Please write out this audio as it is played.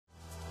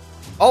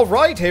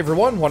Alright, hey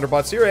everyone,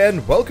 Wanderbots here,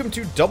 and welcome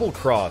to Double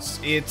Cross.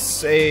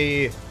 It's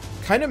a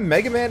kind of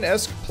Mega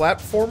Man-esque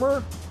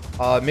platformer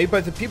made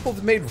by the people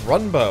that made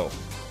Runbow.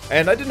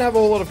 And I didn't have a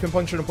whole lot of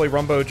compunction to play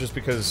Runbow just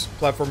because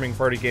platforming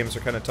party games are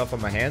kind of tough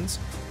on my hands.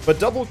 But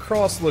Double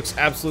Cross looks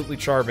absolutely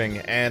charming,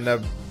 and I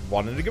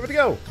wanted to give it a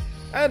go.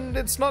 And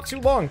it's not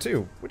too long,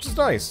 too, which is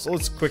nice. So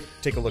let's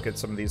take a look at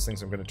some of these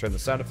things. I'm going to turn the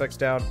sound effects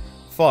down.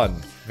 Fun.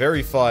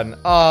 Very fun.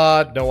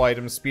 No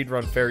items.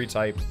 Speedrun fairy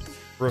type.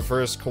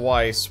 Reverse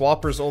kawaii.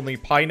 Swappers only.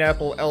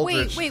 Pineapple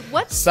eldritch. Wait,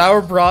 what?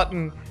 Sour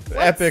Broughton.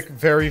 Epic.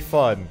 Very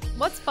fun.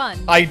 What's fun?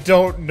 I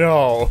don't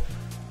know.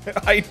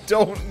 I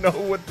don't know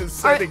what this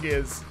setting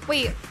is.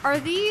 Wait, are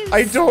these...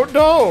 I don't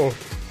know.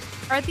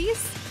 Are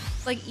these,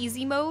 like,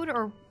 easy mode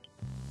or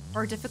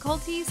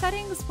difficulty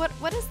settings?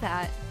 What is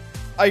that?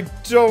 I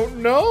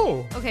don't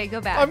know. Okay, go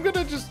back. I'm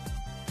gonna just...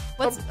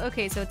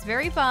 Okay, so it's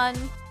very fun.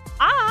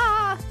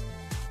 Ah!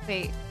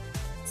 Wait.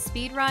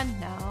 Speedrun?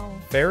 No.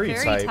 Fairy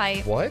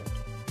type. What?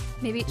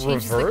 Maybe it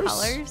changes Reverse? the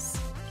colors.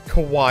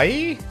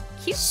 Kawaii?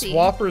 Cutesy.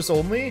 Swappers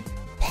only?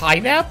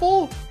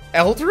 Pineapple?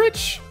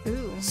 Eldritch?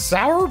 Ooh.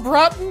 Sour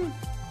Broughton?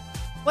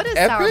 What is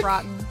Epic? Sour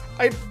Broughton?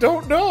 I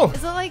don't know.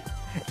 Is it like...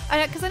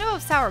 Because I know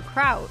of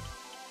sauerkraut,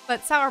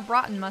 but Sour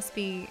Broughton must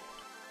be...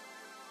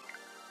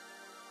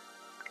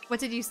 What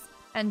did you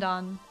end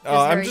on?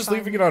 I'm just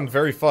leaving it on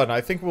very fun.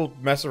 I think we'll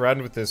mess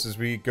around with this as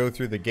we go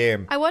through the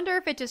game. I wonder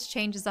if it just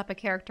changes up a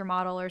character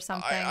model or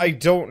something. I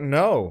don't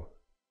know.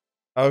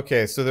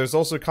 Okay, so there's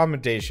also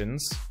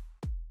commendations.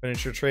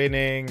 Finish your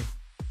training.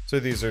 So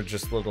these are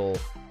just little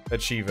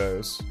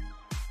achievos.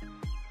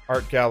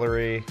 Art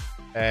gallery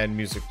and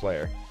music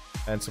player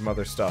and some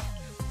other stuff.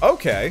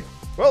 Okay,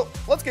 well,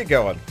 let's get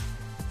going.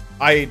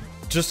 I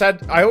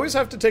always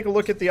have to take a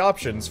look at the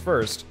options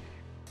first.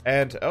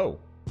 And, oh.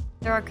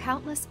 There are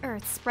countless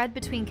Earths spread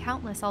between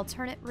countless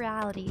alternate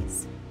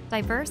realities.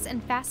 Diverse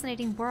and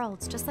fascinating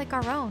worlds just like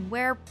our own,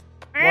 where...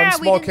 One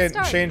small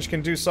change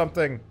can do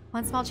something.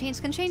 One small change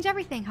can change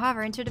everything.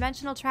 However,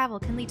 interdimensional travel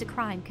can lead to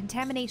crime,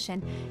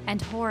 contamination,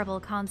 and horrible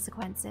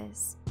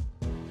consequences.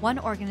 One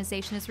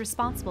organization is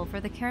responsible for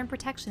the care and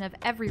protection of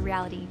every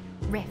reality.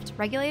 R.I.F.T,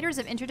 Regulators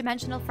of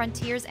Interdimensional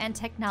Frontiers and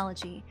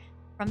Technology.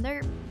 From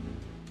their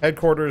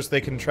headquarters,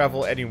 they can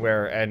travel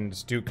anywhere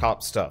and do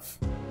cop stuff.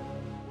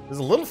 This is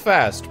a little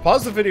fast.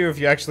 Pause the video if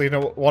you actually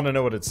want to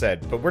know what it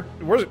said. But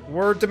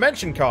we're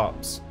Dimension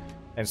Cops.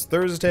 And it's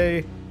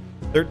Thursday,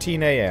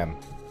 13 a.m.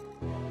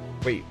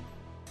 Wait.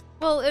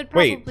 Well, it'd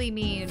probably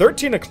mean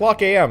 13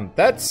 o'clock a.m.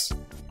 That's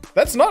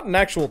not an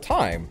actual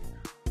time.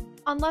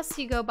 Unless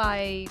you go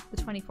by the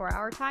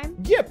 24-hour time.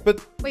 Yeah,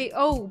 but... Wait,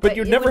 but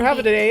you'd never have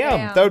it at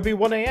a.m. That would be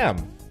 1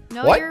 a.m.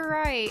 No, what? You're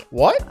right.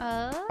 What?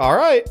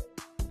 Alright.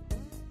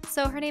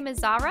 So her name is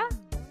Zahra?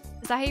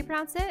 Is that how you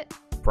pronounce it?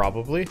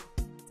 Probably.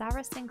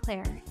 Zahra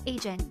Sinclair,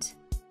 agent.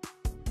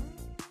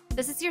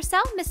 This is your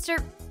cell,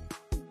 Mr.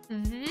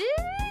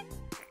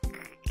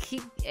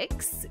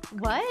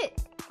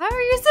 What? How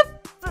are you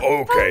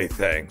Okay,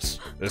 thanks.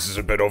 This is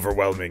a bit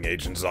overwhelming,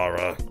 Agent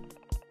Zahra.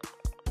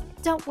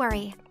 Don't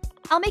worry.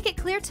 I'll make it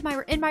clear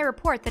in my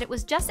report that it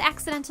was just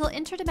accidental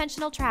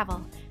interdimensional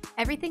travel.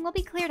 Everything will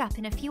be cleared up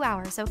in a few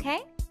hours,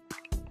 okay?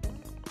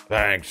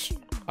 Thanks.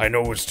 I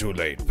know it's too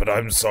late, but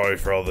I'm sorry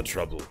for all the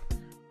trouble.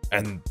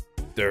 And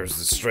there was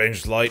this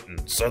strange light,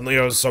 and suddenly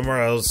I was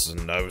somewhere else,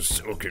 and I was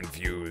so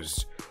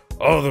confused.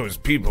 All those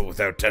people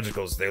without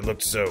tentacles, they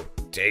looked so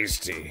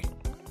tasty.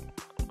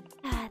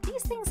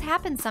 These things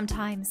happen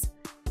sometimes.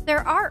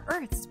 There are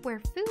Earths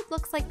where food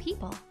looks like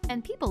people,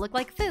 and people look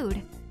like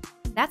food.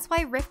 That's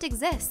why R.I.F.T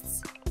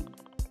exists.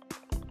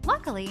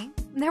 Luckily,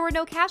 there were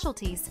no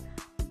casualties,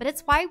 but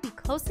it's why we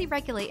closely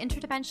regulate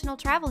interdimensional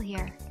travel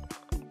here.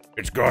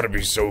 It's gotta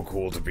be so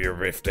cool to be a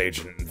R.I.F.T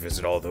agent and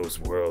visit all those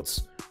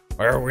worlds.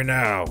 Where are we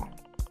now?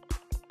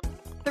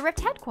 The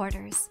R.I.F.T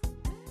headquarters.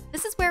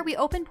 This is where we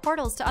open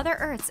portals to other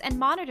Earths and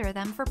monitor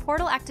them for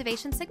portal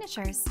activation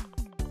signatures.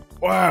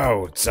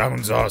 Wow, it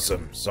sounds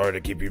awesome. Sorry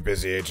to keep you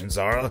busy, Agent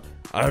Zahra.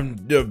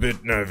 I'm a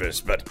bit nervous,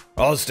 but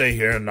I'll stay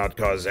here and not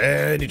cause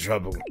any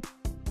trouble.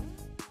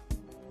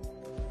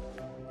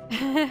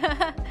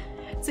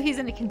 So he's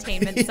in a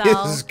containment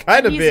cell. He's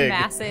kind of big. He's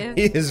massive.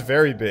 He is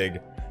very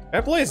big.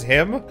 That plays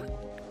him.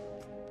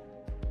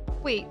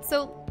 Wait,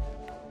 so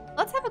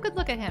let's have a good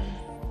look at him.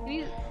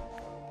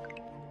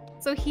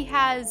 So he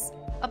has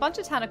a bunch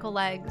of tentacle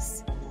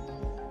legs,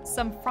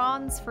 some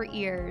fronds for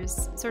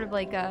ears, sort of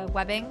like a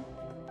webbing,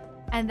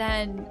 and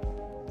then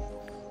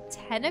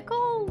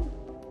tentacle?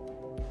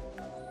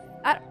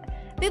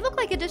 They look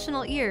like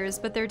additional ears,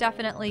 but they're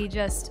definitely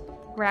just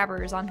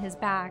grabbers on his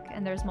back,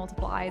 and there's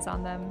multiple eyes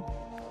on them.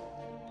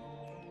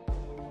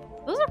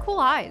 Those are cool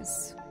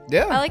eyes.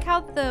 Yeah. I like how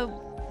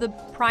the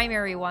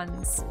primary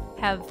ones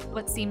have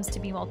what seems to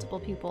be multiple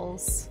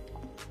pupils.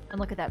 And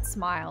look at that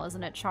smile,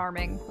 isn't it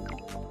charming?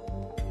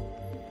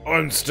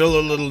 I'm still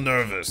a little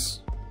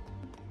nervous.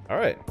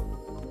 Alright.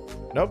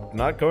 Nope,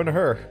 not going to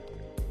her.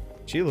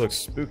 She looks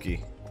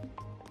spooky.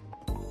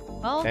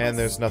 Well, and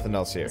there's nothing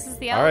else here. This is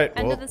the All right,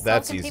 end well, of the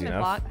that's easy self-containment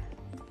enough.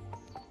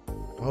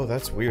 block. Oh,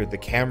 that's weird. The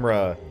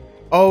camera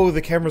Oh,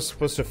 the camera's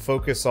supposed to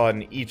focus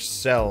on each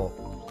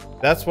cell.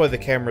 That's why the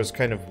camera's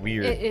kind of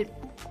weird.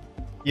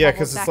 Yeah,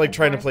 because it's like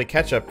trying to play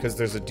catch-up because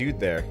there's a dude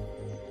there.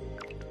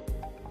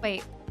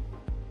 Wait.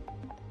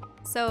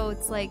 So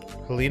it's like...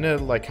 Helena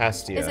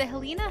Lycastia. Is it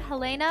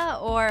Helena,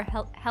 or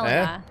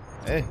Helena?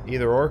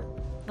 Either or.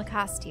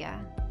 Lycastia.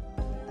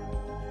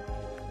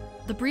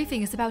 The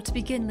briefing is about to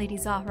begin, Lady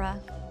Zahra.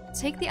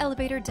 Take the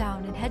elevator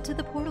down and head to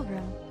the portal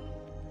room.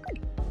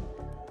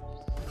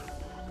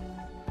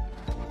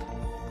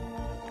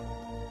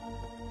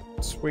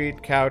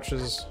 Sweet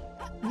couches.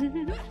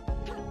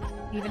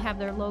 Even have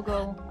their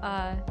logo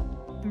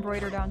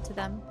embroidered onto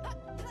them.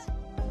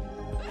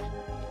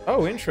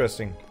 Oh,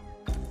 interesting.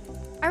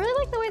 I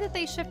really like the way that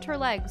they shift her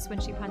legs when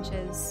she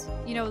punches.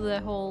 You know, the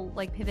whole,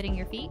 like, pivoting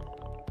your feet?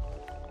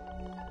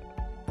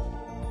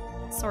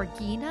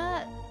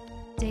 Sorgina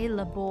de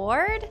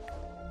Laborde?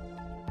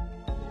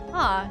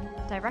 Ah,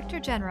 Director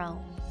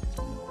General.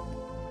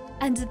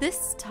 And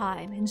this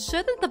time,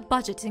 ensure that the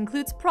budget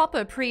includes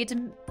proper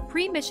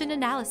pre-mission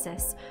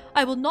analysis.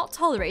 I will not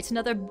tolerate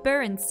another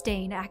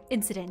Berenstain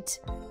incident.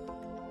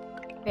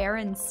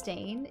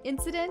 Berenstain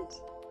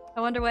incident?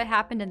 I wonder what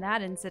happened in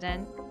that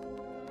incident.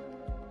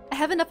 I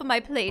have enough on my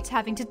plate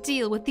having to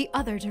deal with the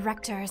other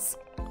directors.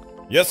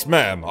 Yes,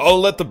 ma'am. I'll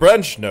let the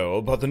branch know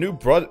about the new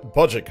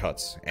budget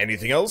cuts.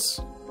 Anything else?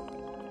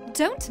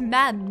 Don't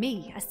man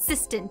me,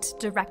 Assistant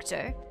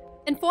Director.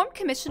 Inform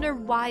Commissioner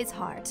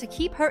Wisehart to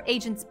keep her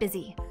agents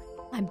busy.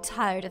 I'm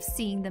tired of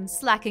seeing them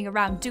slacking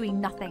around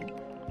doing nothing.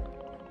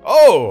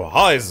 Oh,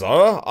 hi,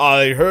 Zahra.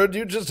 I heard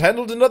you just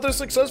handled another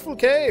successful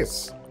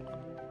case.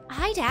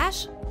 Hi,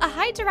 Dash.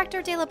 Hi,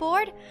 Director de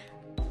Laborde.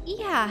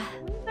 Yeah,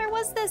 there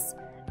was this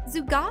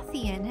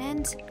Zugothian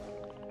and...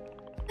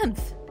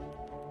 Humph.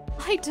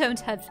 I don't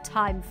have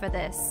time for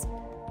this.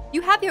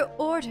 You have your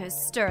orders,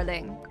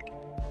 Sterling.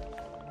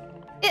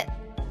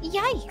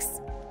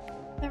 Yikes.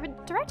 The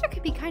director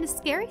could be kind of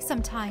scary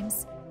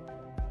sometimes.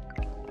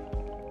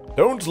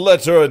 Don't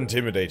let her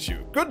intimidate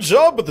you. Good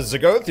job with the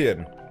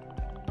Zagothian.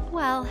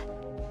 Well,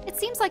 it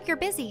seems like you're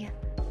busy.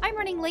 I'm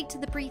running late to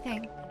the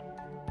briefing.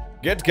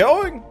 Get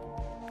going.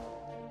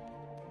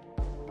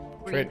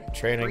 Training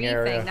briefing,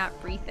 area. not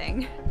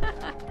breathing.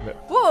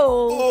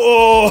 Whoa!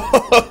 Oh.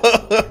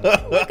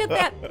 Look at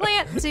that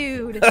plant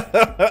dude.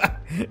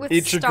 With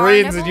Eat your star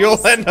greens and you'll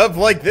nibbles. end up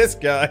like this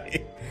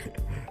guy.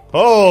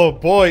 Oh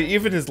boy,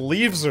 even his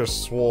leaves are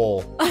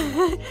swole.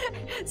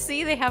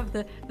 See, they have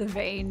the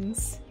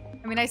veins.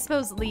 I mean, I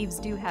suppose leaves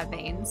do have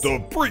veins.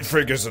 The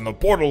briefing is in the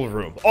portal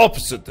room,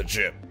 opposite the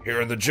gym. Here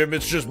in the gym,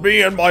 it's just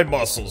me and my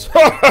muscles.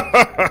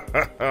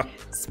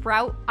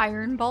 Sprout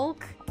Iron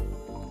Bulk.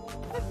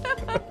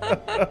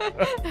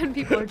 And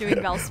people are doing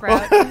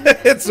Bellsprout.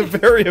 It's a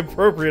very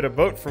appropriate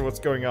emote for what's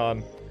going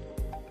on.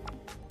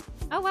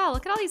 Oh wow,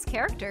 look at all these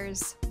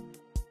characters.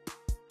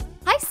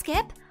 Hi,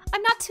 Skip.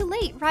 I'm not too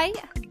late, right?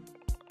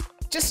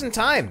 Just in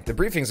time. The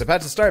briefing's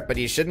about to start, but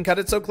you shouldn't cut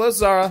it so close,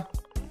 Zahra.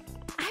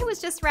 I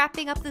was just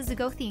wrapping up the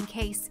Zagothian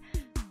case.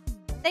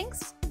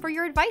 Thanks for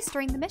your advice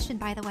during the mission,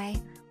 by the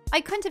way.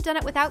 I couldn't have done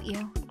it without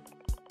you.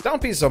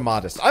 Don't be so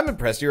modest. I'm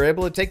impressed you were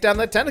able to take down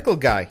that tentacle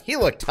guy. He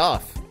looked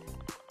tough.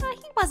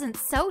 He wasn't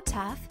so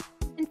tough.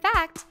 In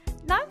fact,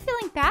 now I'm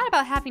feeling bad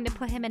about having to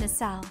put him in a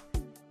cell.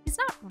 He's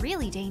not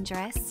really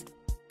dangerous.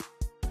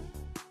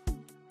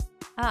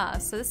 Ah,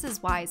 so this is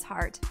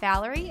Wisehart,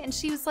 Valerie, and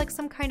she was like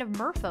some kind of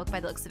merfolk by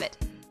the looks of it.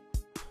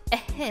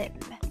 Ahem.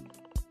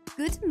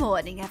 Good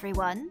morning,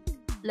 everyone.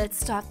 Let's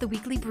start the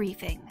weekly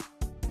briefing.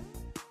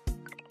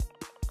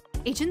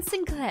 Agent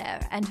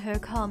Sinclair and her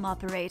comm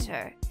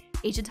operator,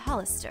 Agent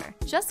Hollister,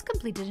 just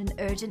completed an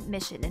urgent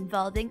mission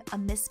involving a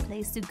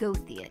misplaced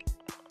Zugothian.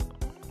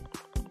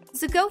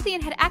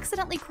 Zugothian had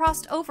accidentally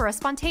crossed over a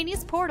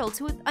spontaneous portal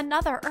to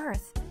another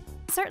Earth.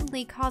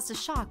 Certainly caused a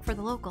shock for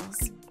the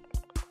locals.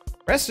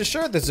 Rest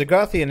assured, the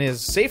Zagothian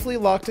is safely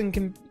locked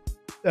in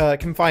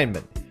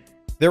confinement.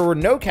 There were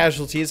no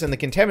casualties and the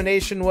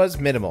contamination was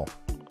minimal.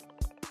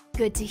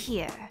 Good to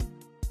hear.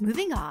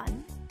 Moving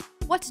on.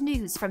 What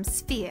news from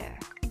Sphere?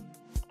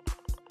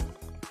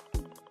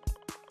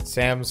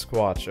 Sam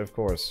Squatch, of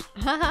course.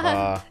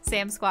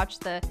 Sam Squatch,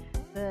 the...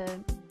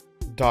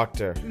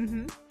 Doctor.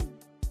 Mm-hmm.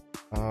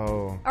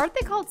 Oh. Aren't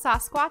they called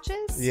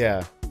Sasquatches?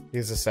 Yeah,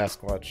 he's a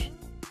Sasquatch.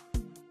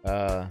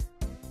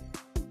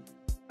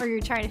 Or you're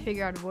trying to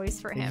figure out a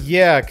voice for him?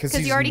 Yeah, because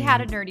you already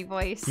had a nerdy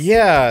voice.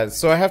 Yeah,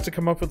 so I have to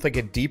come up with like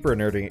a deeper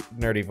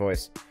nerdy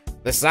voice.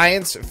 The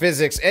science,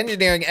 physics,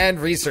 engineering, and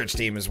research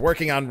team is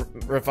working on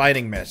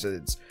refining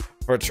methods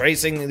for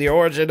tracing the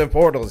origin of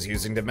portals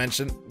using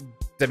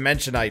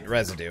dimensionite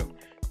residue.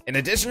 In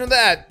addition to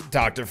that,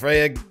 Dr.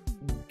 Freya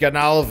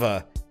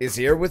Ganalva is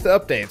here with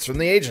updates from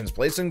the agents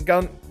placed in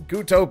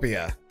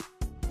Gutopia.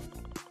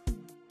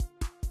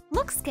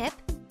 Look, Skip.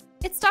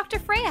 It's Dr.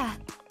 Freya.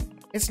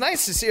 It's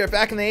nice to see her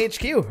back in the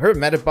HQ. Her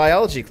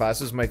metabiology class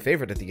was my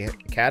favorite at the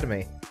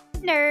academy.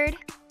 Nerd.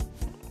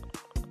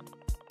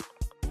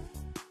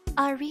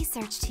 Our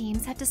research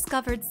teams have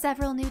discovered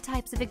several new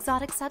types of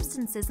exotic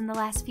substances in the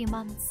last few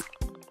months.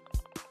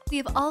 We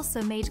have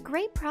also made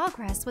great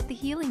progress with the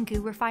healing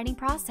goo refining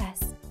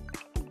process.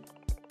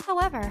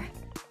 However,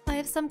 I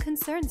have some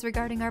concerns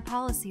regarding our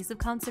policies of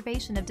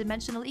conservation of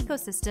dimensional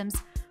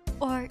ecosystems,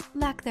 or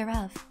lack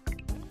thereof.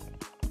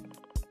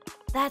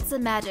 That's a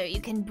matter you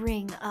can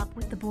bring up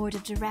with the board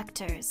of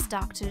directors,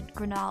 Dr.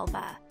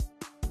 Granalva.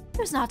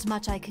 There's not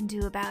much I can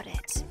do about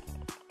it.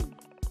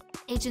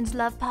 Agent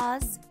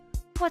Lovepaws,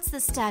 what's the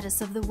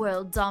status of the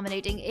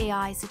world-dominating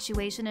AI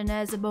situation in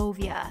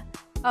Asimovia?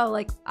 Oh,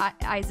 like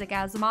Isaac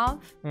Asimov?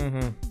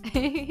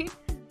 Mm-hmm.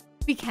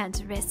 We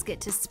can't risk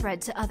it to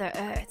spread to other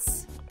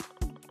Earths.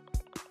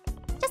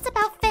 Just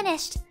about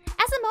finished.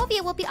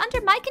 Asimovia will be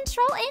under my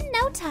control in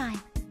no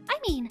time. I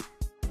mean,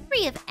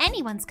 free of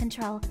anyone's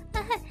control.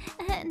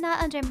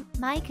 Not under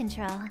my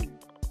control.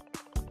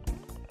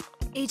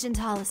 Agent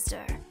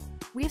Hollister,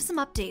 we have some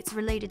updates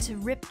related to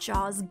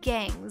Ripjaw's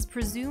gang's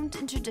presumed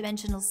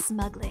interdimensional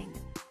smuggling.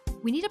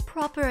 We need a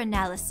proper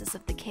analysis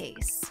of the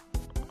case.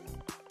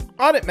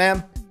 On it,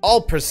 ma'am.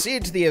 I'll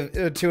proceed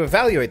to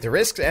evaluate the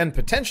risks and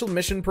potential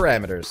mission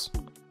parameters.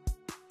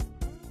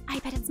 I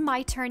bet it's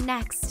my turn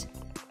next.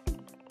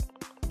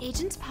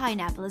 Agent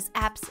Pineapple is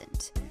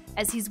absent,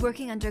 as he's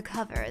working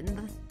undercover in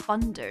the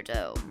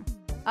Thunderdome.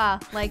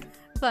 Like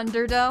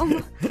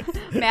Thunderdome?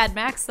 Mad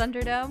Max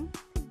Thunderdome?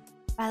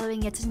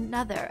 Following yet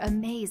another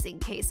amazing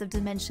case of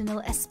dimensional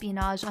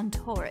espionage on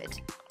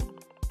Torrid.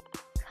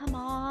 Come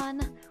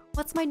on,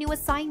 what's my new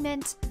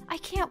assignment? I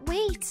can't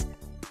wait!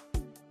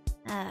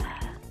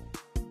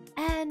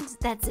 And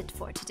that's it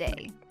for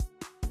today.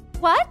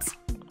 What?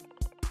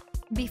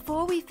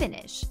 Before we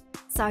finish,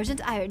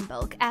 Sergeant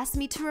Ironbulk asked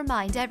me to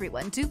remind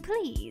everyone to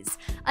please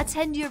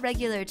attend your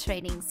regular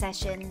training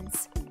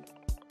sessions.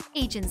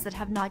 Agents that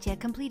have not yet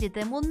completed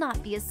them will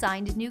not be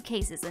assigned new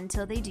cases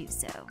until they do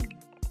so.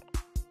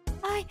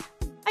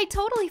 I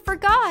totally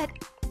forgot!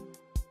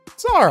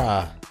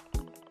 Zahra!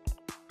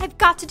 I've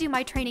got to do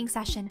my training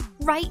session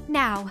right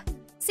now.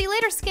 See you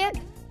later, Skip.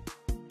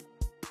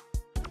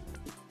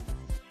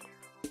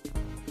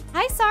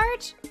 Hi,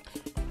 Sarge.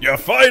 You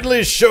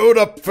finally showed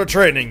up for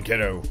training,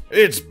 kiddo.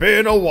 It's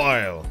been a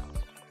while.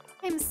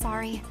 I'm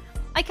sorry.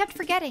 I kept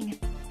forgetting.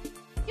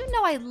 You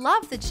know I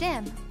love the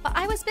gym, but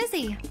I was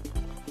busy.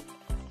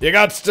 You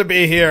got to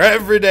be here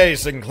every day,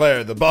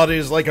 Sinclair. The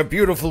body's like a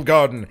beautiful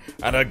garden,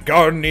 and a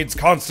garden needs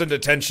constant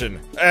attention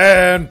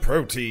and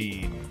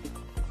protein.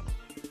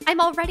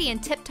 I'm already in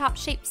tip-top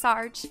shape,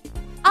 Sarge.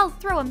 I'll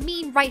throw a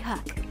mean right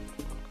hook.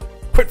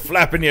 Quit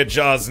flapping your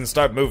jaws and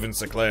start moving,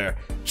 Sinclair.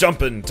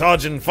 Jumping,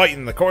 dodging,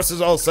 fighting, the course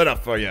is all set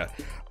up for you.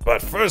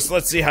 But first,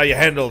 let's see how you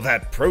handle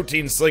that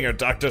protein slinger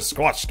Dr.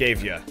 Squatch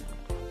gave you.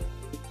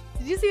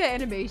 Did you see that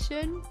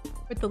animation?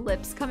 With the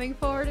lips coming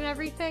forward and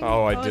everything?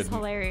 Oh, I didn't. That was didn't.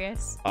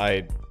 hilarious.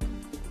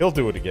 He'll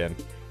do it again.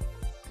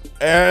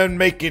 And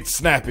make it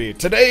snappy.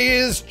 Today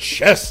is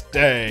chest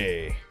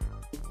day.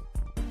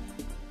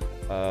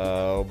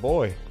 Oh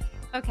boy.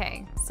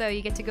 Okay, so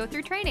you get to go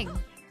through training.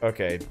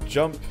 Okay,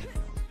 jump,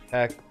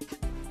 hack.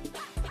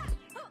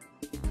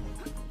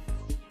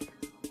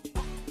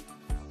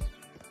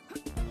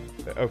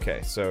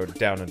 Okay, so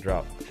down and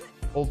drop.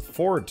 Hold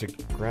forward to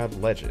grab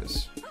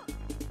ledges.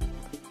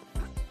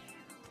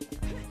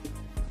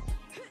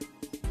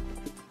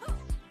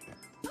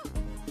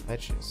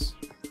 Ledges.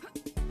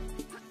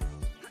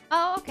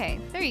 Oh, okay.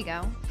 There you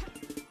go.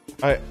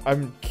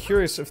 I'm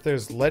curious if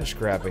there's ledge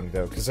grabbing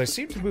though, because I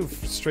seem to move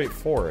straight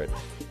for it.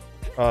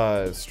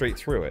 Straight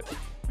through it.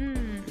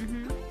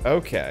 Mm-hmm.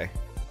 Okay.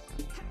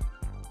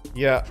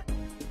 Yeah.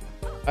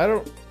 I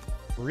don't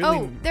really...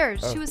 Oh, there.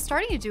 She was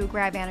starting to do a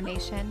grab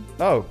animation.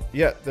 Oh,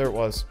 yeah, there it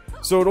was.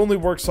 So it only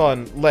works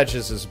on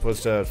ledges as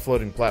opposed to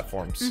floating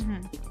platforms.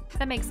 Mm-hmm.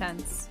 That makes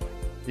sense.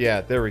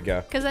 Yeah, there we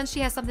go. Because then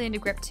she has something to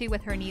grip to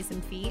with her knees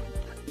and feet.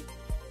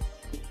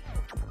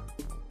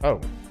 Oh.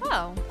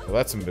 Oh. Well,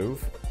 that's a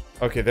move.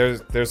 Okay,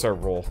 there's our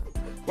roll.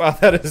 Wow,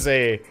 that is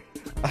a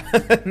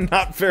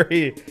not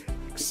very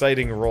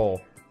exciting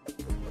roll.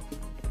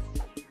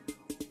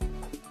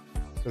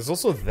 There's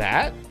also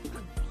that?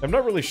 I'm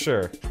not really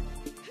sure.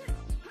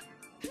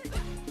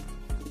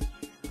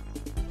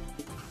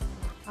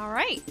 All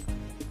right.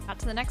 Got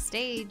to the next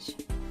stage.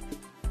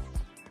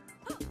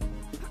 So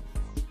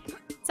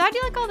how do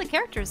you like all the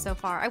characters so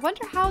far? I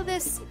wonder how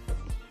this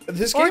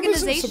game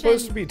isn't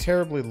supposed to be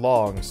terribly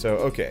long, so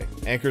okay.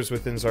 Anchors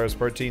within Zahra's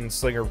protein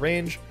slinger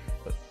range.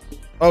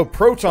 Oh,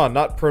 proton,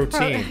 not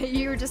protein.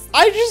 You were just...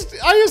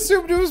 I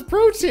assumed it was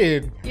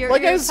protein. You're I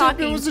assumed it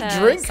talking was a to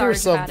drink or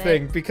Sarge about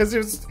something it. because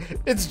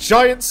it's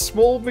giant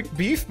small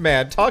McBeef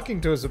man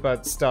talking to us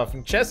about stuff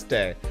in chest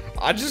day.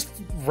 I just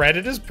read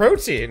it as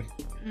protein.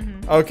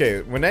 Mm-hmm.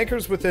 Okay, when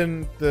anchors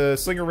within the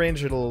slinger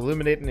range, it'll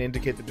illuminate and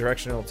indicate the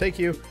direction it'll take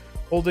you.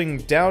 Holding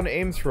down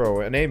aim throw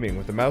and aiming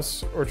with the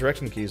mouse or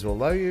direction keys will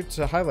allow you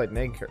to highlight an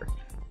anchor.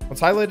 Once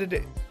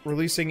highlighted,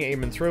 releasing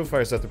aim and throw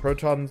fires at the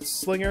proton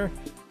slinger,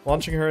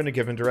 launching her in a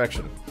given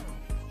direction.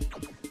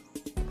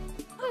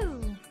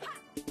 Woo.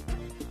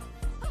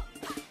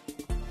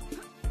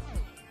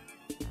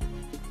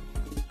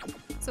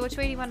 So which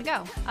way do you want to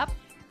go? Up?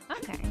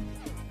 Okay.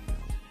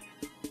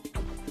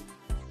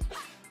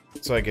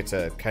 So I get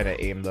to kind of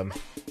aim them.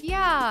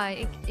 Yeah,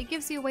 it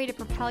gives you a way to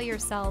propel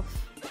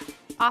yourself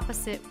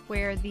opposite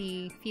where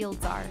the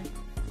fields are.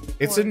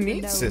 It's Or a the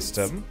neat nodes.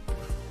 system.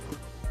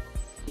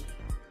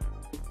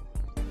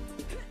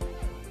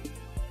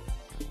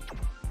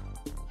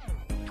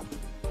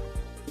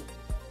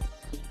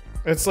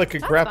 It's like a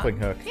That's grappling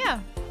fun. hook. Yeah.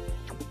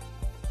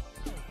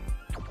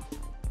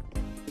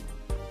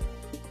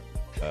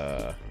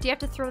 Do you have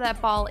to throw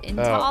that ball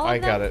into all of them? I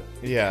got it.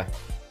 Yeah.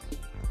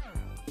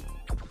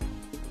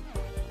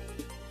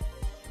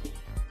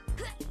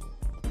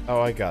 Oh,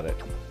 I got it.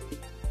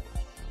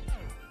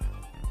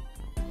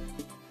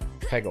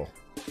 Peggle.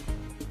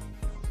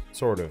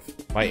 Sort of.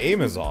 My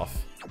aim is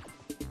off.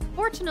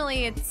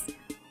 Fortunately, it's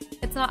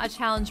not a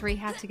challenge where you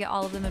have to get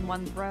all of them in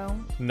one throw.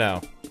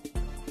 No.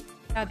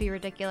 That'd be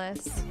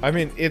ridiculous. I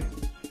mean, it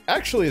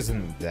actually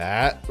isn't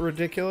that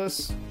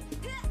ridiculous.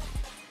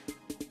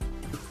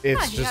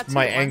 It's you just got two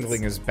my at once.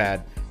 angling is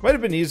bad. Might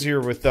have been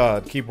easier with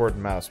keyboard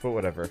and mouse, but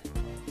whatever.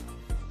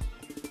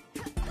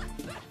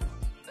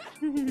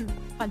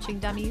 Punching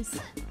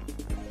dummies.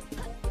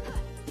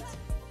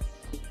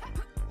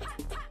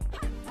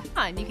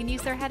 Fun, you can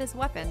use their head as a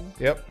weapon.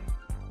 Yep.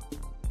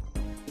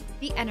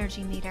 The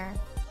energy meter.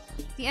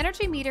 The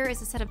energy meter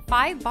is a set of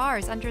 5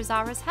 bars under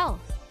Zahra's health.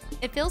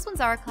 It fills when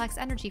Zahra collects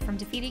energy from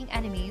defeating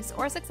enemies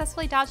or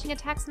successfully dodging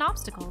attacks and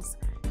obstacles.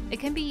 It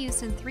can be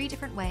used in 3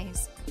 different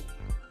ways.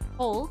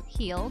 Hold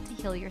heal to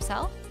heal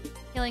yourself.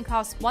 Healing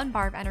costs 1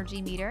 bar of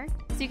energy meter,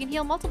 so you can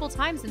heal multiple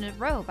times in a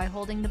row by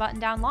holding the button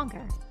down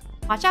longer.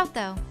 Watch out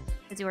though,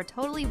 as you are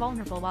totally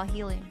vulnerable while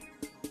healing.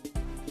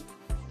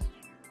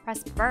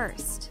 Press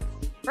burst.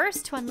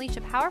 Burst to unleash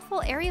a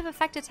powerful area of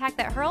effect attack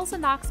that hurls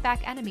and knocks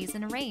back enemies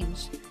in a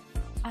range.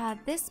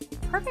 This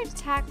perfect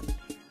attack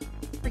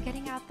for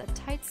getting out the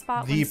tight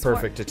spot. The when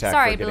perfect attack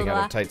Sorry, for getting blah, out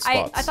blah, of tight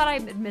blah. spots. I thought I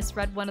had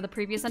misread one of the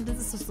previous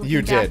sentences. Just looking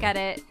You back did. at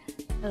it.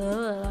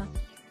 Ugh.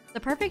 The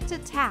perfect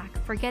attack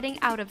for getting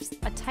out of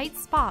a tight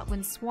spot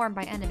when swarmed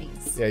by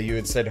enemies. Yeah, you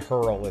had said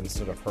hurl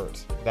instead of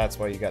hurt. That's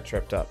why you got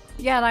tripped up.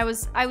 Yeah, and I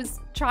was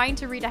trying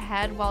to read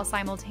ahead while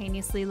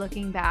simultaneously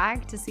looking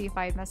back to see if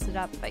I had messed it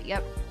up, but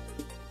yep.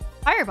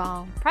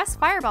 Fireball. Press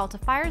Fireball to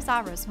fire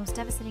Zahra's most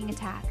devastating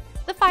attack.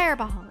 The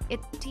Fireball. It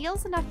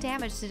deals enough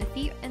damage to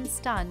defeat and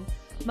stun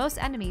most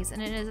enemies,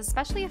 and it is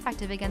especially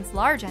effective against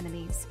large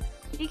enemies.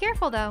 Be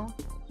careful though.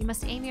 You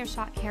must aim your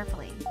shot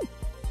carefully.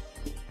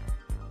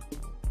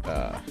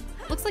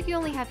 Looks like you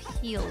only have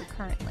heal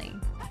currently.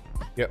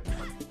 Yep.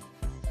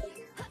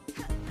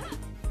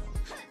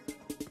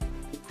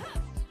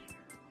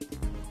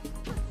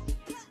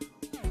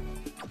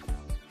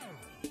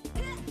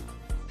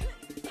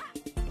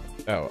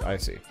 Oh, I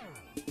see.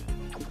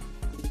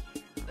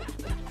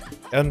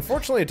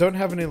 Unfortunately, I don't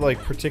have any, like,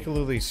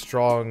 particularly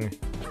strong,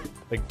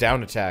 like,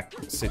 down attack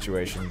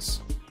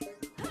situations.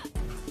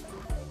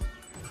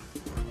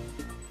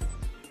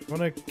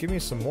 Wanna give me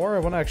some more? I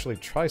wanna actually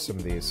try some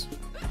of these.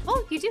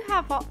 Oh, you do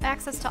have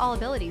access to all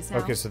abilities now.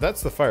 Okay, so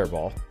that's the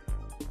fireball.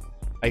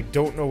 I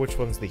don't know which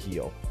one's the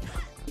heal.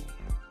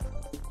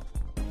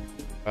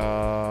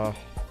 No,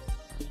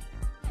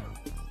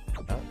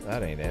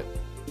 that ain't it.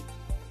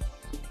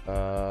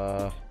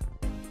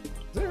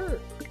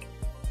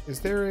 Is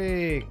there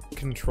a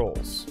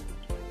controls?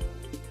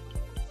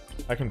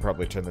 I can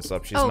probably turn this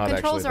up. She's not actually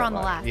controls are that on the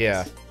loud. left.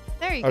 Yeah.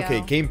 There you Okay,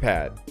 go.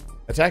 gamepad.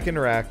 Attack,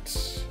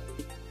 interact.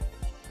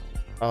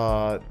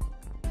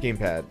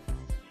 Gamepad.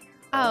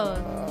 Oh.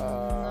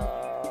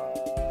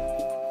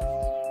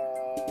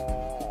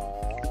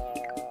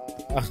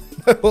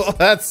 Well,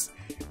 that's...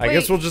 I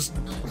guess Wait. we'll just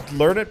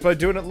learn it by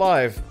doing it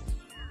live.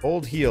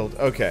 Hold healed.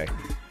 Okay.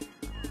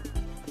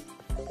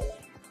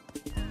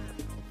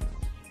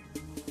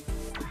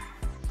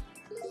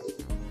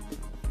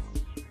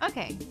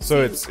 Okay.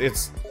 So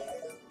it's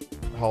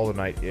Hollow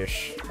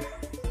Knight-ish.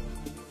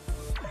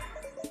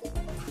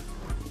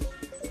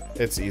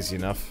 It's easy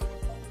enough.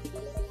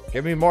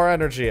 Give me more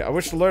energy. I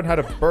wish to learn how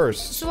to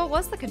burst. So what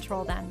was the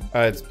control then?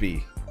 It's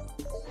B.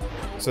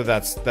 So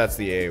that's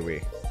the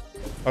AoE.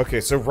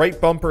 Okay, so right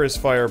bumper is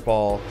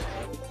fireball,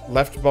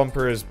 left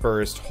bumper is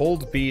burst,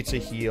 hold B to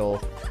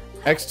heal,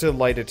 X to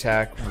light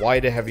attack, Y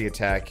to heavy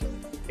attack,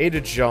 A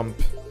to jump,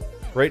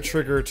 right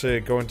trigger to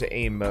go into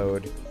aim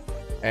mode,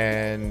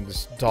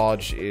 and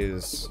dodge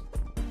is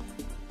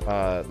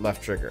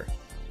left trigger.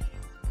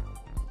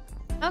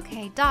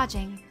 Okay,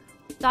 dodging.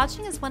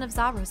 Dodging is one of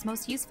Zahra's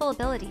most useful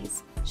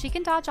abilities. She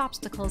can dodge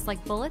obstacles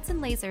like bullets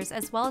and lasers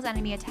as well as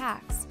enemy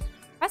attacks.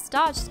 Press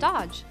dodge to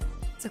dodge.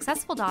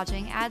 Successful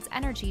dodging adds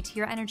energy to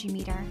your energy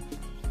meter.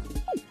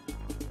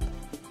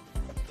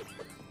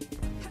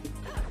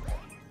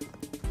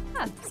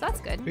 Huh, so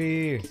that's good.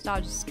 B. Just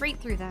dodge straight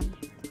through them.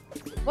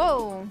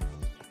 Whoa!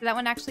 Did that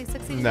one actually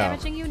succeed in No,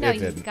 damaging you? No, it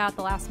you didn't. got it at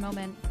the last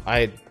moment.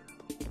 I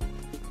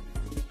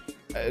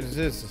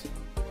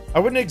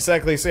wouldn't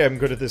exactly say I'm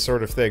good at this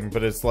sort of thing,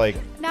 but it's like...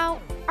 Now,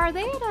 are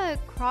they at a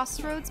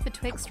crossroads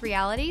betwixt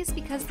realities?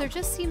 Because there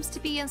just seems to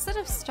be, instead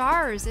of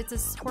stars, it's a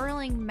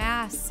swirling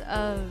mass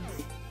of...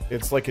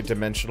 It's like a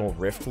dimensional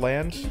rift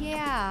land.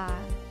 Yeah.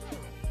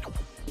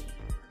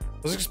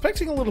 was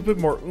expecting a little bit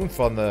more oomph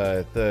on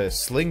the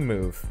sling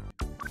move.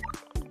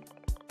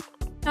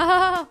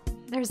 Ah,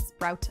 there's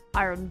Sprout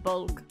Iron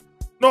Bulk.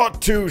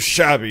 Not too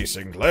shabby,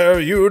 Sinclair.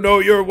 You know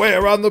your way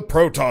around the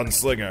proton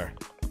slinger.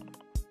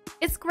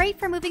 It's great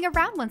for moving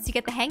around once you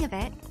get the hang of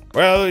it.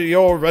 Well,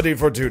 you're ready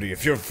for duty.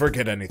 If you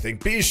forget anything,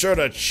 be sure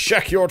to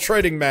check your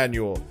training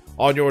manual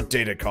on your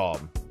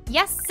datacom.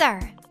 Yes, sir.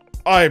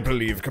 I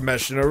believe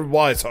Commissioner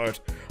Wiseheart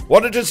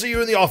wanted to see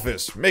you in the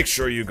office. Make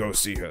sure you go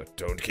see her.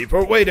 Don't keep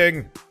her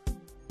waiting.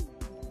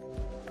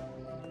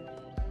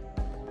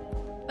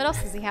 What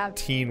else does he have?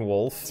 Teen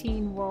Wolf.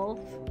 Teen Wolf.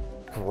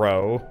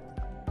 Grow.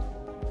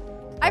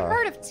 I've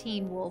heard of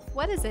Teen Wolf.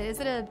 What is it? Is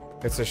it a...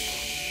 It's a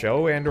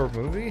show and or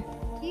movie?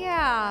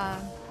 Yeah,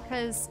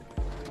 because...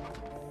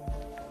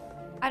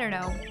 I don't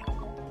know.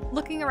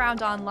 Looking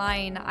around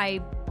online,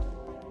 I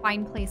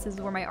find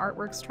places where my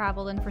artworks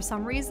traveled, and for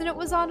some reason it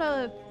was on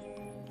a...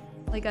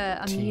 like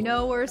a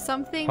amino or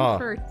something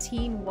for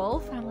Teen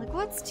Wolf. And I'm like,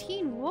 what's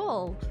Teen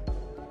Wolf?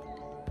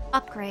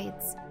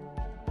 Upgrades.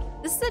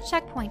 This is a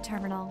checkpoint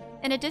terminal.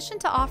 In addition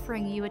to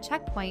offering you a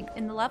checkpoint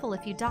in the level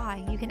if you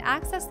die, you can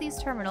access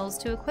these terminals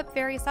to equip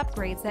various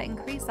upgrades that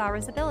increase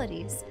Zahra's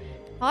abilities.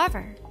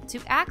 However, to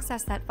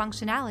access that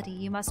functionality,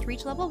 you must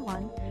reach level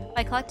 1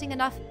 by collecting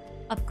enough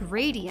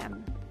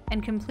Upgradium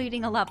and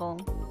completing a level.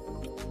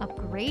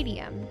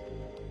 Upgradium.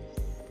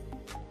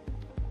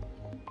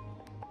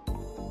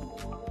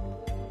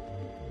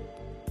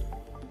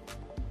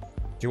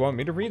 Do you want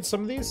me to read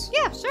some of these?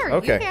 Yeah, sure,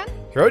 Okay. you can.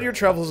 Throughout your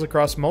travels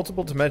across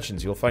multiple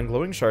dimensions, you'll find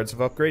glowing shards of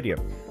Upgradium.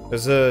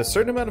 There's a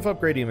certain amount of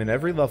Upgradium in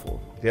every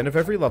level. At the end of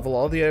every level,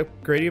 all the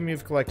Upgradium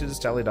you've collected is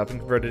tallied up and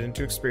converted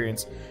into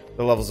experience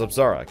that levels up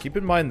Zahra. Keep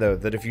in mind, though,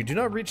 that if you do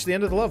not reach the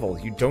end of the level,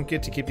 you don't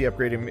get to keep the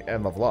Upgradium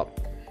and level up.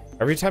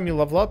 Every time you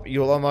level up,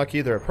 you'll unlock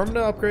either a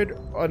permanent upgrade,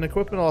 an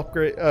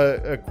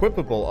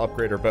equipable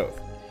upgrade, or both.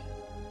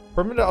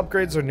 Permanent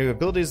upgrades are new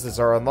abilities that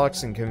Zahra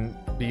unlocks and can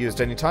be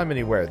used anytime,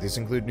 anywhere. These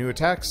include new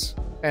attacks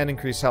and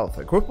increased health.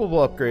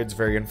 Equipable upgrades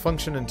vary in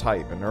function and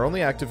type, and are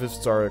only active if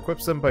Zahra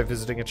equips them by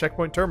visiting a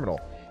checkpoint terminal.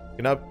 You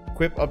can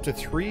equip up to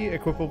 3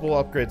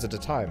 equipable upgrades at a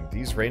time.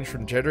 These range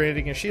from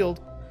generating a shield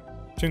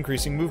to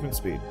increasing movement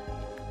speed.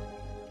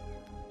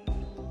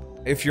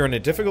 If you're in a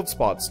difficult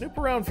spot, snoop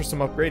around for some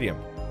Upgradium.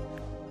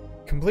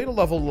 Complete a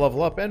level to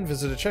level up and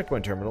visit a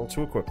checkpoint terminal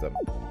to equip them.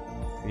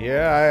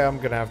 Yeah, I am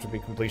gonna have to be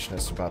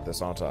completionist about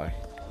this, aren't I?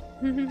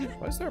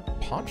 Why is there a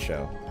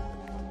poncho?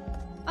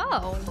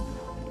 Oh,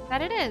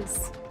 that it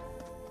is.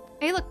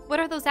 Hey, look, what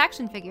are those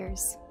action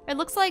figures? It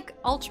looks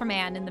like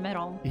Ultraman in the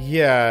middle.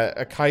 Yeah,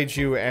 a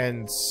kaiju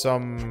and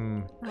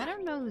some... I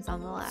don't know who's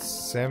on the left.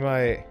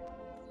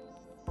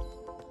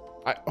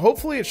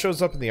 Hopefully it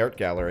shows up in the art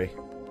gallery.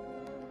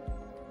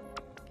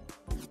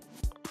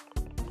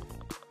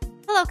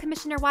 Hello,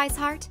 Commissioner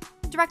Wiseheart.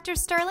 Director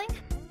Sterling?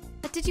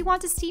 Did you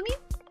want to see me?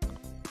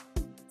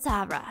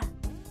 Zahra.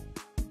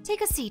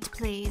 Take a seat,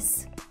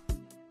 please.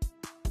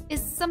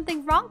 Is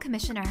something wrong,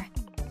 Commissioner?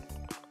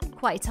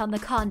 Quite on the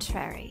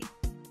contrary.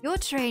 Your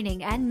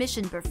training and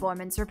mission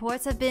performance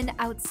reports have been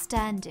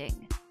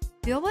outstanding.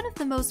 You're one of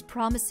the most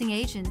promising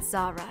agents,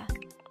 Zahra.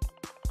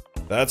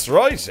 That's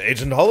right,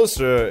 Agent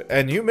Hollister,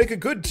 and you make a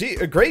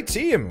great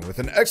team with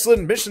an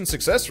excellent mission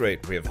success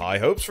rate. We have high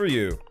hopes for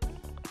you.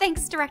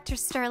 Thanks, Director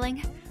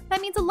Sterling. That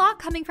means a lot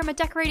coming from a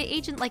decorated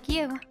agent like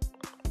you.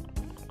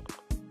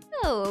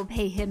 Oh,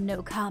 pay him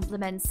no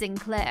compliments,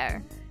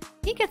 Sinclair.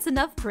 He gets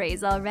enough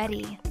praise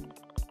already.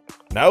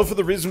 Now for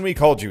the reason we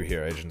called you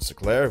here, Agent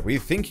Sinclair. We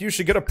think you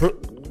should get a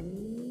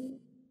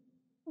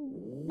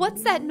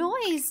What's that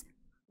noise?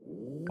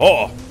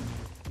 Oh!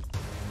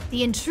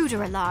 The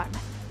intruder alarm.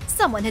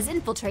 Someone has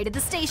infiltrated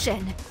the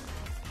station.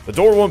 The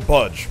door won't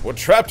budge. We're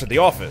trapped in the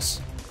office.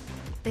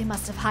 They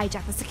must have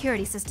hijacked the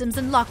security systems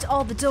and locked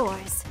all the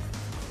doors.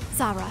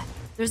 Zahra,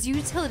 there's a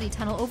utility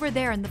tunnel over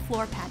there in the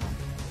floor panel.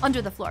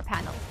 Under the floor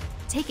panel.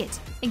 Take it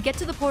and get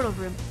to the portal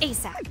room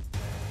ASAP.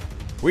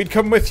 We'd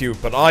come with you,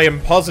 but I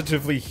am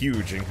positively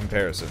huge in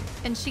comparison.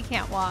 And she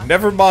can't walk.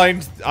 Never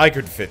mind, I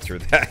could fit through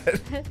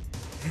that.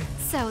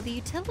 So the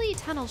utility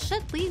tunnel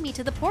should lead me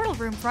to the portal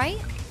room, right?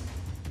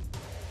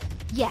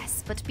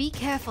 Yes, but be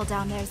careful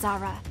down there,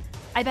 Zahra.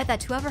 I bet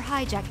that whoever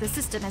hijacked the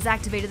system has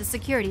activated the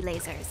security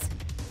lasers.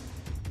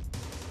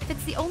 If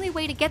it's the only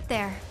way to get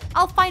there,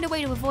 I'll find a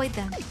way to avoid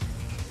them.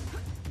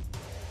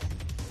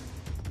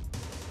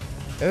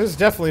 There's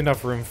definitely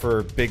enough room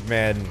for Big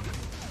Man,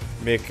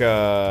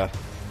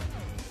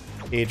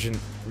 Agent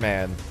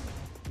Man.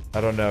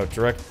 I don't know,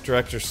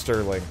 Director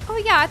Sterling. Oh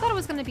yeah, I thought it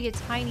was gonna be a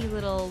tiny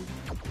little...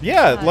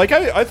 Yeah, like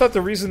I thought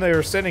the reason they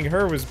were sending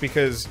her was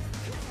because,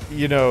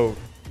 you know,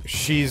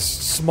 she's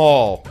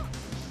small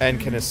and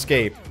can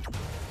escape.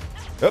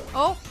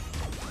 Oh!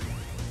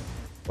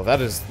 Well,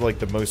 that is like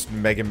the most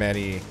Mega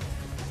Man-y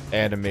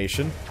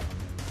animation.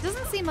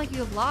 Doesn't seem like you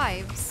have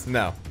lives.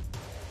 No.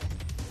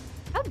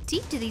 How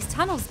deep do these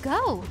tunnels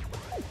go?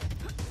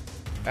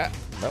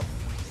 No.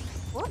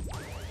 What?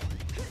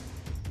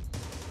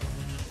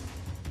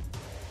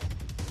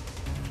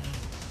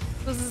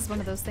 This is one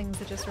of those things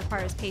that just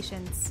requires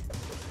patience.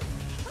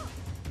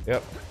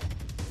 Yep.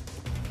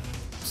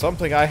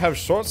 Something I have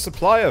short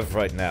supply of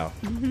right now.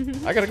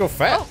 I gotta go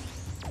fast.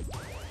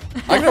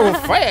 I gotta go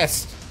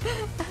fast.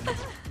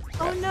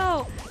 Oh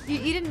no,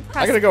 you didn't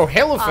press. I gotta go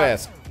hella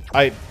fast.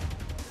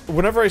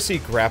 Whenever I see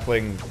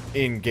grappling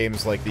in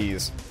games like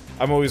these,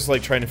 I'm always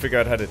like trying to figure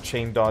out how to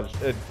chain dodge,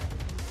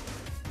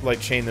 like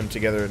chain them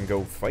together and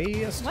go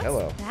fast. What's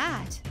Hello.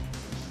 that?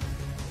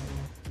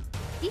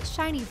 These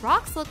shiny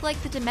rocks look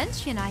like the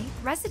Dimensionite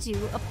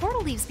residue a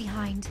portal leaves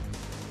behind.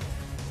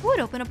 Who would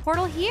open a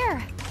portal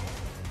here?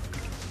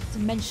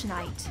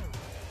 Dimensionite.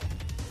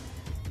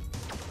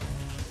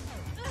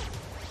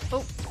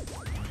 Oh.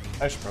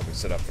 I should probably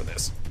sit up for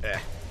this.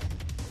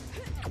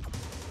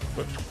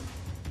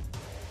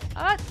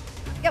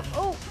 Yep.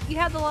 Oh, you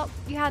had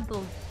the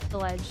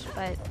ledge,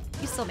 but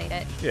you still made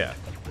it. Yeah.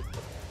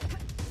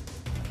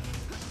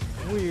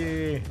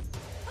 Wee.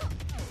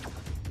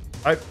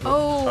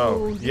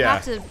 You yeah.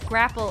 have to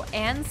grapple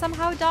and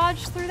somehow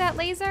dodge through that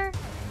laser?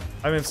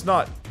 I mean, it's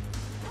not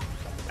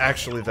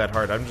actually that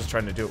hard. I'm just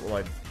trying to do it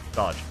while I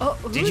dodge. Oh,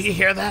 Did you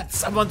hear that?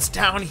 Someone's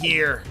down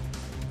here.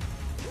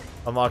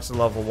 Unlocks a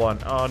level 1.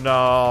 Oh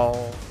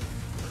no.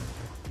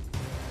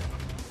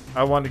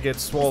 I want to get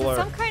Is swollen.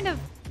 it some kind of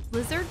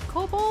lizard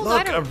kobold?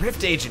 Look, a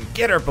Rift agent.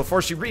 Get her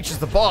before she reaches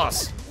the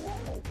boss.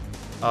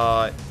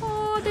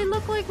 Oh, they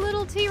look like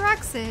little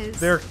T-Rexes.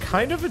 They're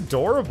kind of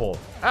adorable.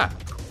 Ah.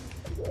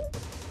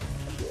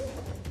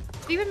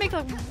 They even make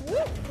like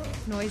whoop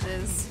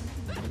noises.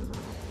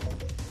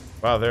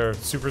 Wow, they're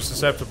super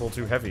susceptible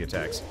to heavy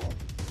attacks.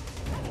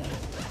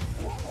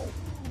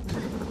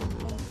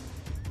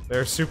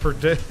 They're super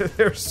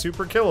they're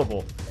super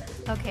killable.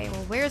 Okay,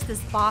 well, where's this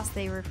boss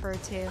they refer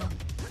to?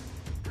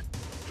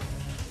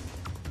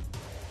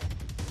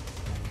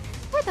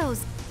 Who are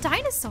those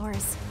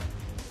dinosaurs?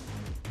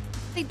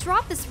 They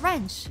dropped this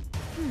wrench.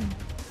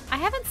 I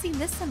haven't seen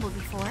this symbol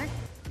before.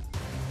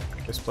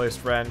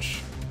 Displaced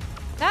wrench.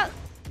 That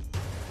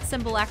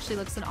symbol actually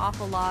looks an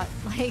awful lot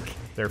like...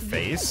 Their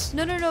face?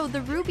 No,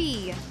 the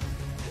ruby.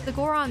 The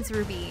Goron's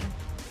ruby.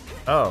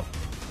 Oh.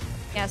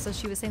 Yeah, so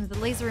she was saying that the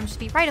laser room should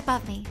be right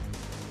above me.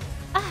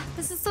 Ah,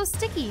 this is so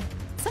sticky.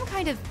 Some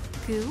kind of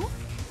goo?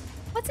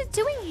 What's it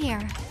doing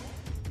here?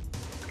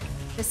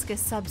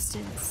 Viscous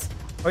substance.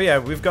 Oh yeah,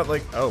 we've got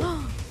like,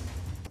 oh.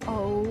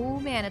 Oh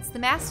man, it's the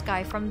masked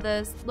guy from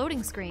the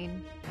loading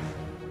screen.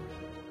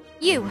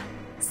 You!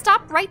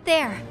 Stop right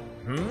there!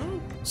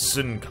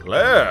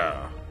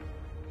 Sinclair.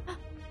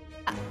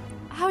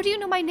 How do you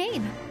know my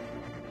name?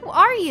 Who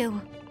are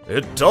you?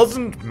 It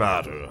doesn't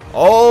matter.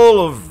 All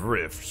of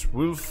Rift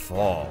will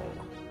fall.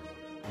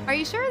 Are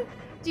you sure?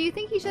 Do you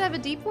think he should have a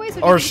deep voice,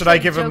 Or do you should think I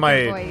he give him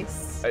my...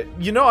 voice?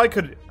 You know, I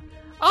could...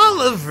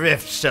 All of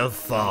Rift shall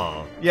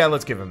fall. Yeah,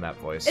 let's give him that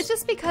voice. It's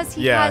just because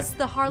he Yeah. has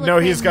the Harlequin. No,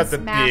 he's got the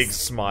big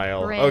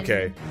smile. grin.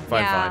 Okay,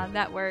 fine, yeah, fine.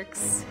 that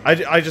works.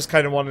 I just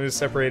kind of wanted to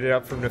separate it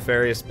out from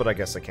Nefarious, but I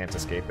guess I can't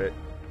escape it.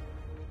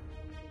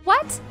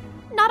 What?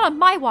 Not on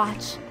my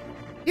watch.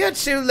 You're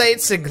too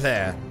late,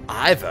 Sinclair.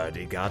 I've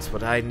already got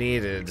what I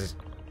needed.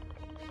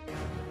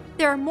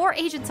 There are more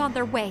agents on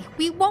their way.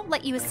 We won't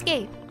let you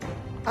escape.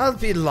 I'll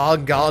be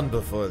long gone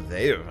before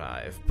they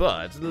arrive,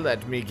 but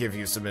let me give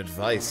you some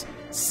advice,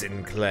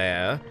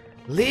 Sinclair.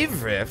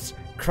 Leave Rift,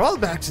 crawl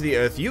back to the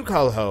Earth you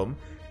call home,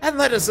 and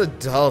let us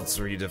adults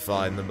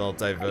redefine the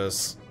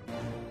multiverse.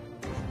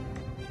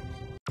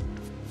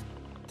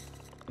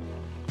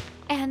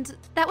 And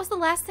that was the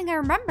last thing I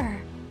remember.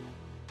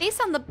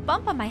 Based on the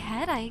bump on my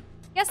head, I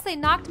guess they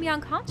knocked me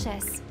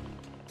unconscious.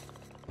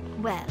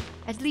 Well,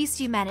 at least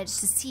you managed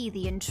to see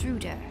the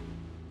intruder.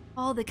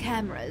 All the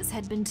cameras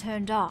had been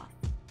turned off,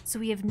 so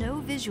we have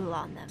no visual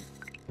on them.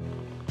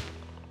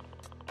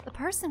 The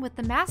person with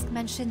the mask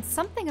mentioned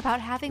something about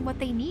having what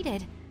they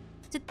needed.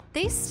 Did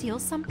they steal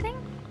something?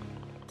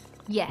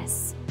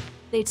 Yes,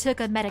 they took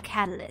a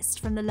metacatalyst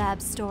from the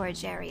lab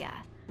storage area,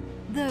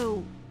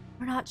 though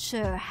we're not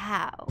sure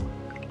how.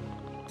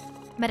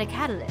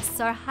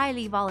 Metacatalysts are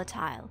highly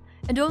volatile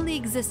and only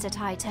exist at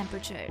high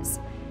temperatures.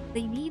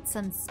 They need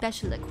some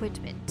special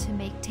equipment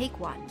to take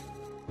one.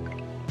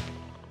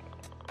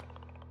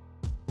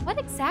 What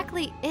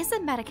exactly is a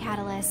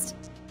metacatalyst?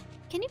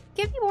 Can you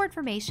give me more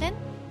information?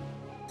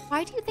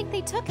 Why do you think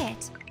they took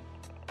it?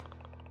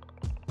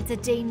 It's a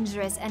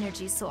dangerous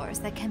energy source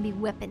that can be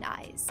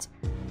weaponized.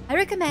 I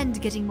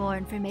recommend getting more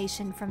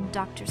information from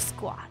Dr.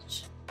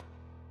 Squatch.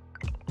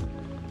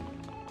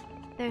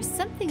 There's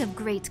something of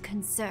great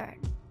concern.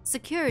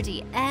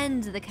 Security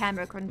and the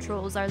camera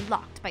controls are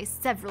locked by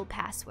several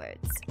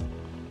passwords.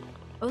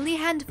 Only a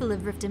handful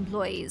of Rift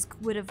employees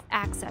would have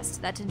access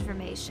to that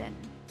information.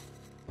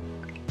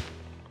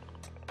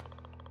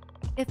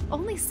 If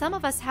only some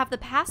of us have the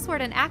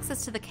password and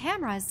access to the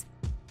cameras,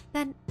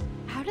 then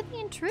how did the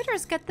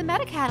intruders get the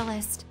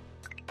metacatalyst?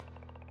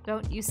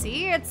 Don't you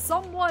see? It's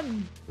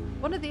someone!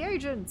 One of the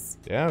agents!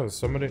 Yeah, it was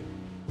somebody.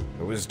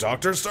 It was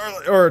Dr.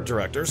 Starling, or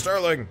Director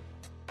Starling.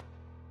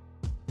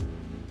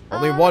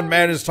 Only one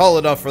man is tall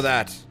enough for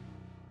that.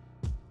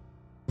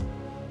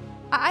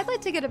 I'd like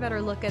to get a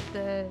better look at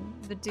the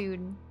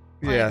dude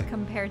like,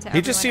 compared to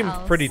he just seemed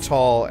else. pretty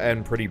tall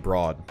and pretty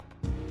broad.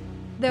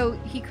 Though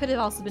he could have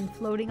also been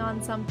floating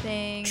on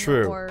something.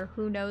 True. Or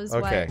who knows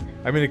Okay. what.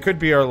 I mean, it could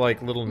be our,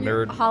 like, little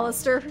nerd.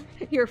 Hollister,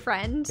 your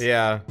friend.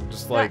 Yeah,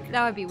 just like...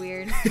 That would be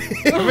weird.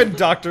 Him and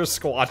Dr.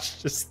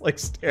 Squatch just, like,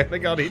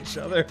 standing on each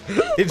other.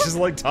 They just,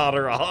 like,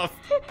 totter off.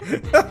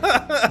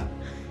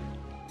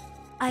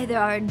 Either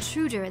our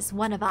intruder is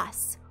one of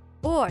us,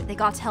 or they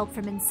got help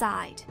from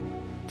inside.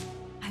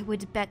 I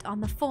would bet on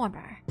the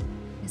former,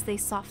 as they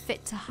saw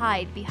fit to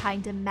hide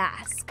behind a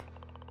mask.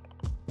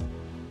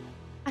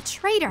 A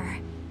traitor!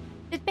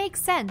 It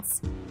makes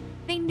sense.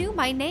 They knew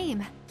my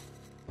name.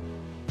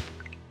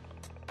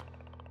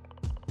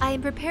 I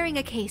am preparing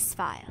a case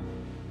file.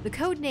 The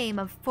code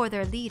name for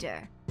their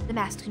leader, the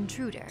masked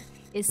intruder,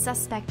 is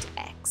Suspect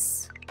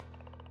X.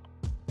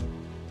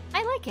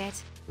 I like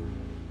it.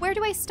 Where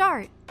do I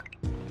start?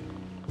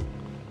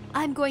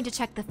 I'm going to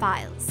check the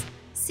files,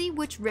 see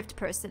which Rift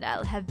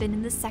personnel have been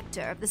in the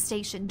sector of the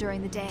station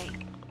during the day.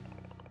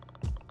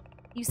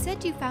 You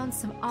said you found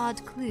some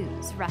odd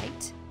clues,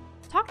 right?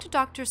 Talk to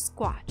Dr.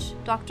 Squatch,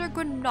 Dr.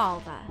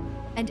 Grinalva,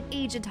 and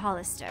Agent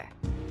Hollister.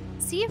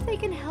 See if they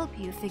can help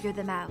you figure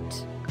them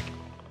out.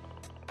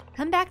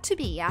 Come back to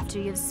me after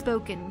you've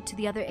spoken to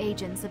the other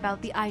agents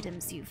about the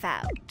items you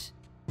found.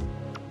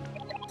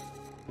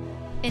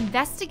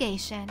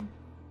 Investigation.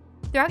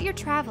 Throughout your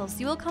travels,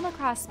 you will come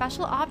across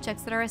special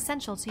objects that are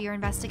essential to your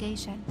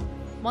investigation.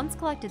 Once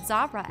collected,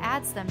 Zahra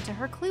adds them to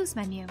her clues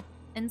menu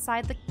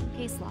inside the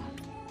case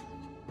log.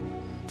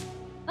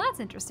 Well,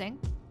 that's interesting.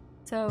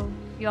 So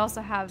you also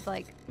have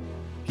like,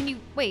 can you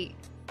wait?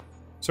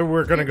 So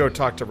we're gonna go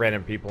talk to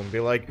random people and be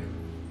like,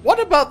 "What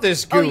about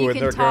this goo?" Oh, you and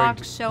can they're talk,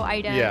 going to... show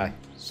item. Yeah.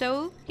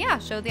 Show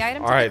the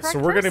item. All to right, the so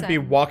correct we're gonna be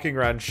person. walking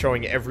around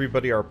showing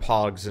everybody our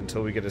pogs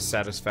until we get a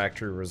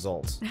satisfactory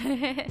result.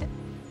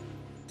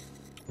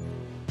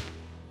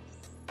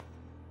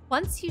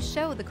 Once you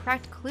show the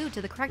correct clue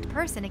to the correct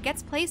person, it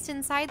gets placed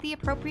inside the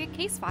appropriate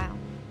case file.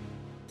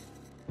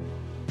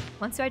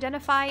 Once you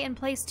identify and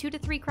place 2 to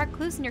 3 correct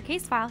clues in your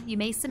case file, you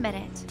may submit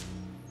it.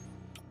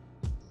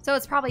 So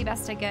it's probably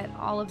best to get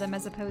all of them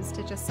as opposed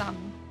to just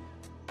some.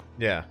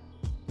 Yeah.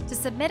 To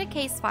submit a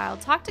case file,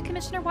 talk to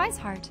Commissioner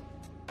Wiseheart.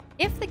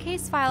 If the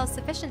case file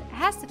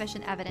has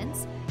sufficient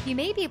evidence, you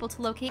may be able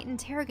to locate and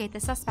interrogate the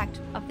suspect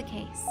of the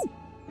case.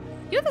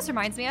 You know what this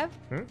reminds me of?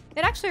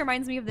 It actually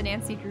reminds me of the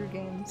Nancy Drew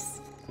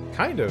games.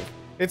 Kind of.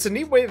 It's a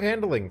neat way of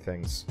handling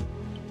things.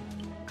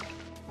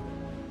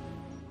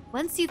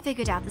 Once you've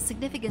figured out the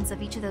significance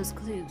of each of those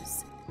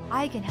clues,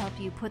 I can help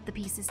you put the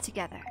pieces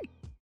together.